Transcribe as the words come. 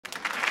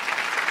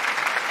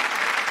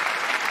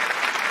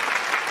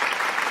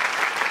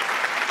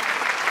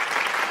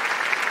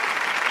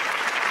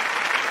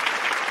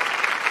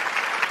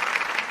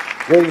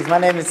Greetings, my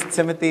name is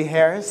Timothy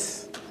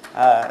Harris.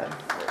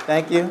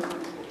 Thank you.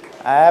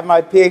 I have my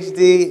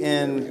PhD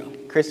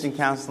in Christian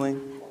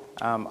counseling,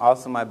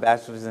 also my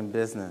bachelor's in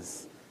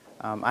business.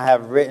 I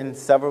have written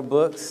several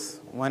books,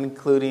 one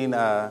including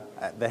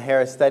the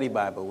Harris Study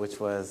Bible,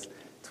 which was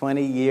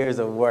 20 years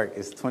of work.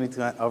 It's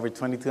over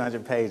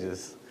 2,200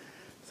 pages,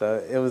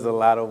 so it was a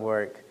lot of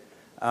work.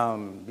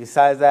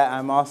 Besides that,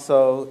 I'm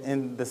also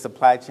in the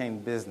supply chain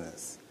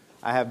business.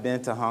 I have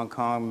been to Hong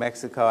Kong,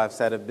 Mexico. I've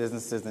set up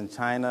businesses in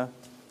China,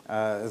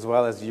 as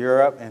well as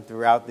Europe and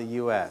throughout the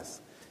U.S.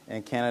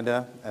 and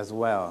Canada as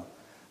well.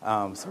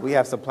 So we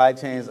have supply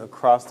chains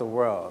across the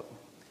world.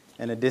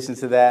 In addition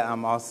to that,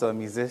 I'm also a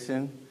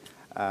musician.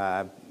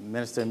 I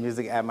minister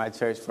music at my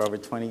church for over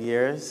 20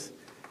 years.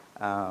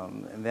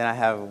 And then I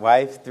have a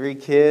wife, 3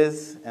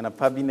 kids, and a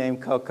puppy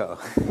named Coco.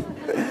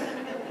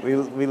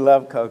 we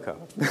love Coco.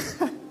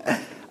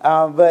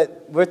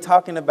 But we're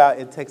talking about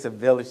it takes a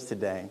village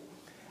today.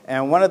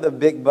 And one of the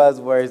big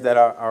buzzwords that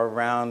are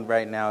around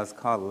right now is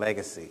called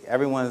legacy.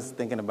 Everyone's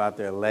thinking about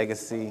their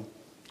legacy,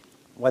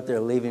 what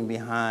they're leaving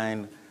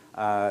behind.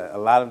 A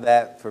lot of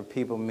that for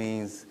people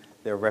means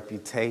their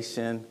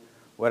reputation.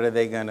 What are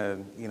they going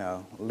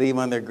to, leave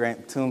on their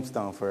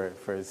tombstone,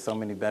 for so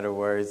many better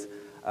words,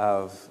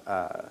 of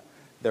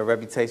their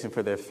reputation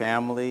for their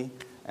family.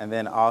 And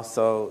then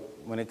also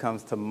when it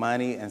comes to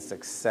money and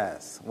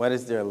success, what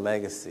is their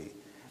legacy?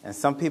 And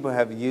some people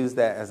have used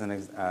that as an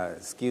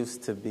excuse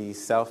to be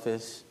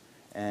selfish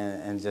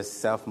and just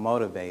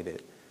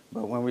self-motivated.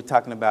 But when we're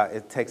talking about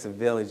it takes a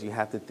village, you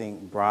have to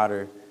think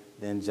broader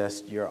than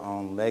just your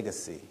own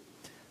legacy.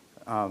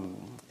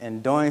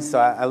 In doing so,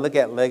 I look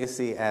at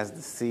legacy as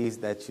the seeds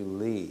that you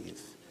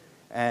leave.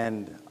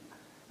 And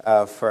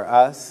for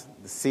us,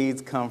 the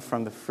seeds come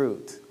from the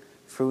fruit.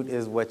 Fruit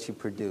is what you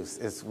produce.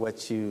 It's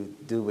what you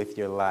do with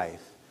your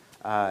life.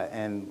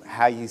 And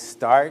how you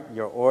start,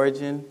 your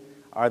origin,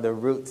 are the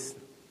roots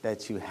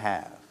that you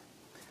have.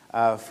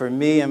 For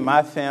me and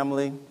my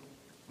family,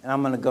 and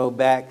I'm going to go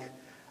back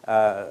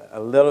a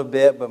little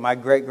bit, but my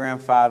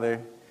great-grandfather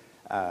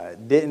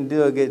didn't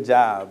do a good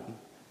job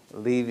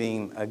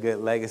leaving a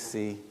good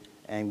legacy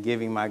and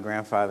giving my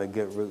grandfather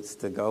good roots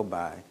to go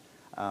by.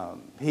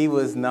 He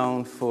was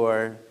known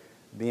for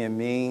being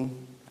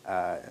mean.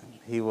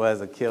 He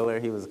was a killer.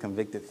 He was a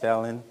convicted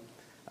felon.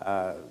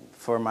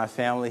 For my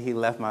family, he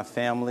left my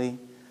family,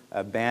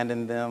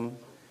 abandoned them.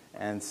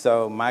 And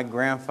so my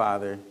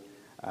grandfather,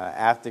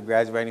 after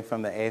graduating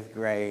from the 8th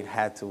grade,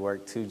 had to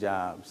work 2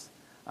 jobs.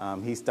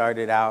 He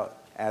started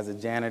out as a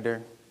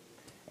janitor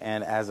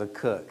and as a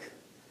cook.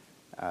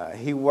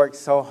 He worked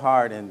so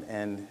hard,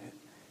 and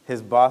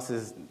his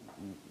bosses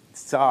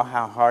saw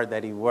how hard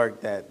that he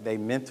worked that they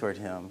mentored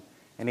him.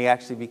 And he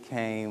actually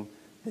became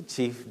the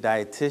chief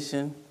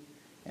dietitian,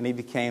 and he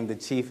became the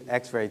chief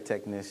x-ray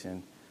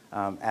technician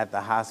at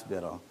the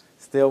hospital.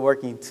 Still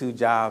working 2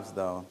 jobs,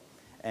 though,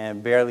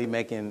 and barely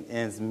making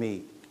ends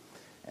meet.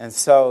 And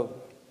so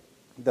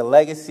the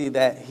legacy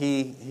that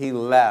he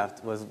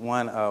left was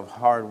one of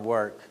hard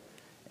work.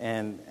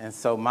 And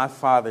so my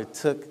father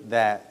took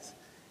that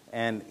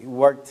and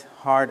worked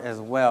hard as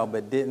well,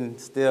 but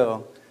didn't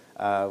still,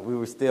 we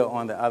were still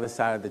on the other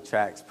side of the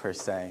tracks per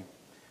se.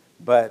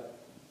 But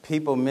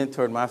people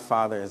mentored my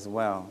father as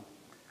well.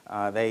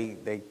 They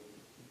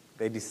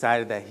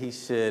decided that he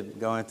should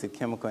go into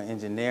chemical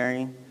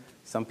engineering.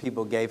 Some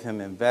people gave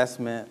him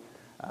investment.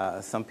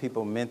 Some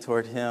people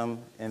mentored him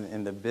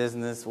in the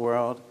business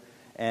world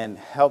and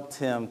helped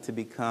him to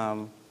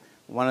become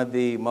one of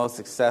the most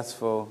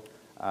successful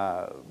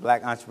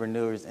black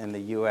entrepreneurs in the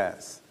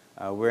U.S.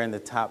 We're in the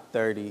top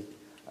 30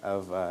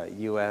 of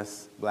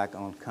U.S.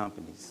 black-owned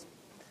companies.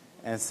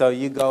 And so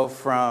you go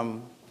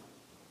from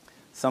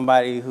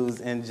somebody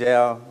who's in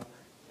jail,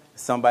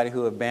 somebody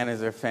who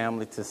abandons their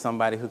family, to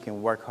somebody who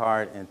can work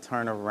hard and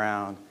turn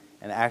around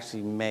and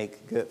actually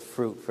make good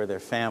fruit for their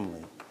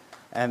family.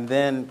 And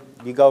then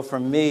you go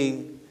from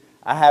me,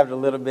 I have it a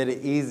little bit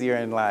easier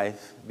in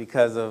life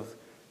because of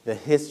the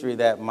history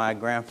that my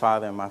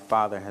grandfather and my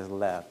father has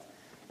left.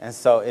 And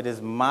so it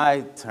is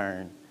my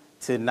turn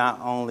to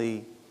not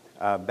only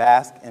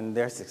bask in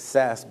their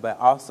success, but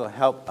also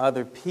help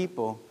other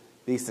people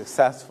be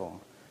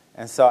successful.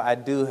 And so I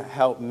do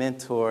help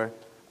mentor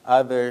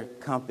other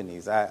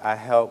companies. I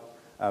help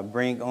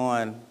bring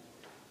on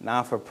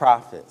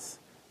non-for-profits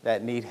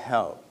that need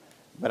help.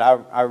 But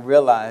I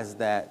realize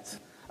that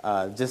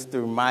just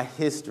through my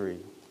history,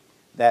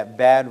 that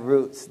bad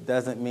roots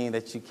doesn't mean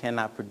that you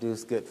cannot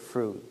produce good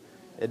fruit.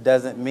 It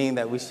doesn't mean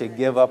that we should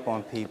give up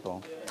on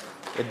people.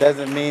 It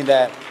doesn't mean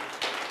that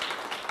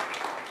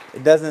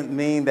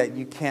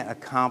you can't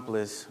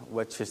accomplish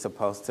what you're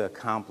supposed to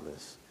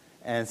accomplish.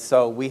 And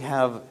so we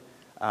have,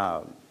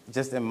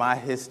 just in my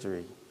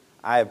history,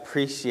 I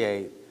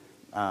appreciate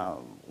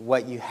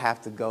what you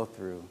have to go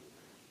through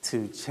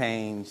to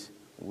change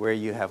where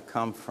you have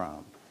come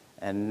from,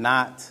 and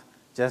not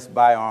just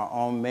by our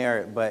own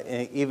merit, but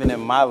even in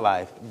my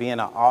life, being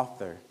an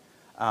author.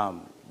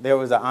 There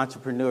was an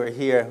entrepreneur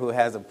here who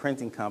has a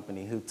printing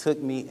company who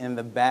took me in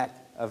the back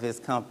of his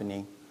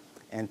company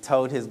and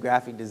told his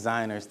graphic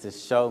designers to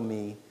show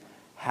me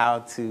how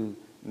to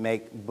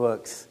make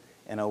books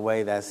in a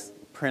way that's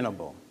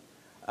printable.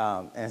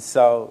 And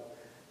so,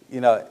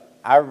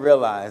 I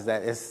realized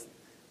that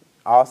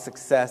all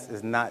success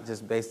is not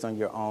just based on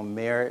your own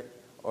merit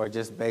or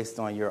just based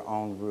on your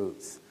own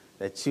roots,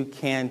 that you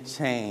can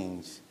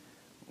change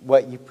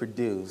what you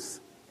produce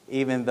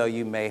even though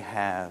you may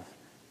have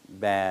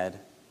bad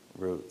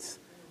roots.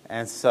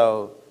 And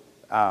so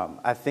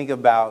I think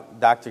about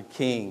Dr.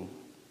 King.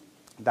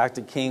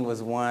 Dr. King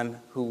was one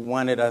who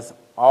wanted us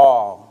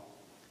all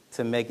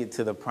to make it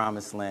to the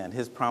promised land.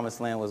 His promised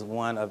land was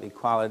one of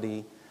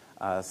equality,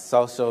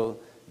 social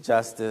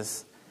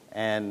justice,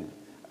 and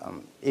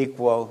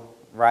equal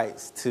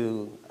rights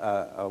to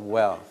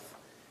wealth.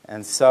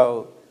 And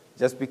so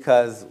just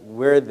because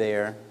we're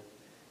there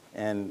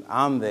and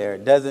I'm there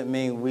doesn't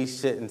mean we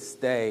shouldn't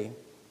stay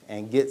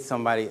and get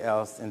somebody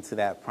else into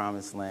that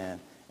promised land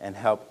and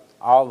help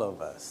all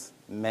of us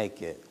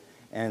make it.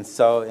 And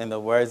so in the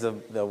words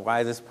of the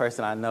wisest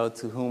person I know,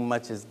 to whom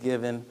much is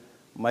given,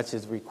 much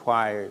is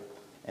required.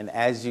 And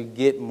as you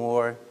get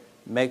more,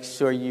 make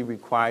sure you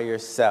require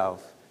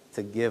yourself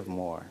to give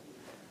more.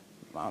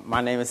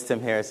 My name is Tim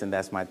Harris, and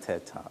that's my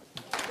TED Talk.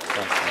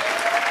 Thank you.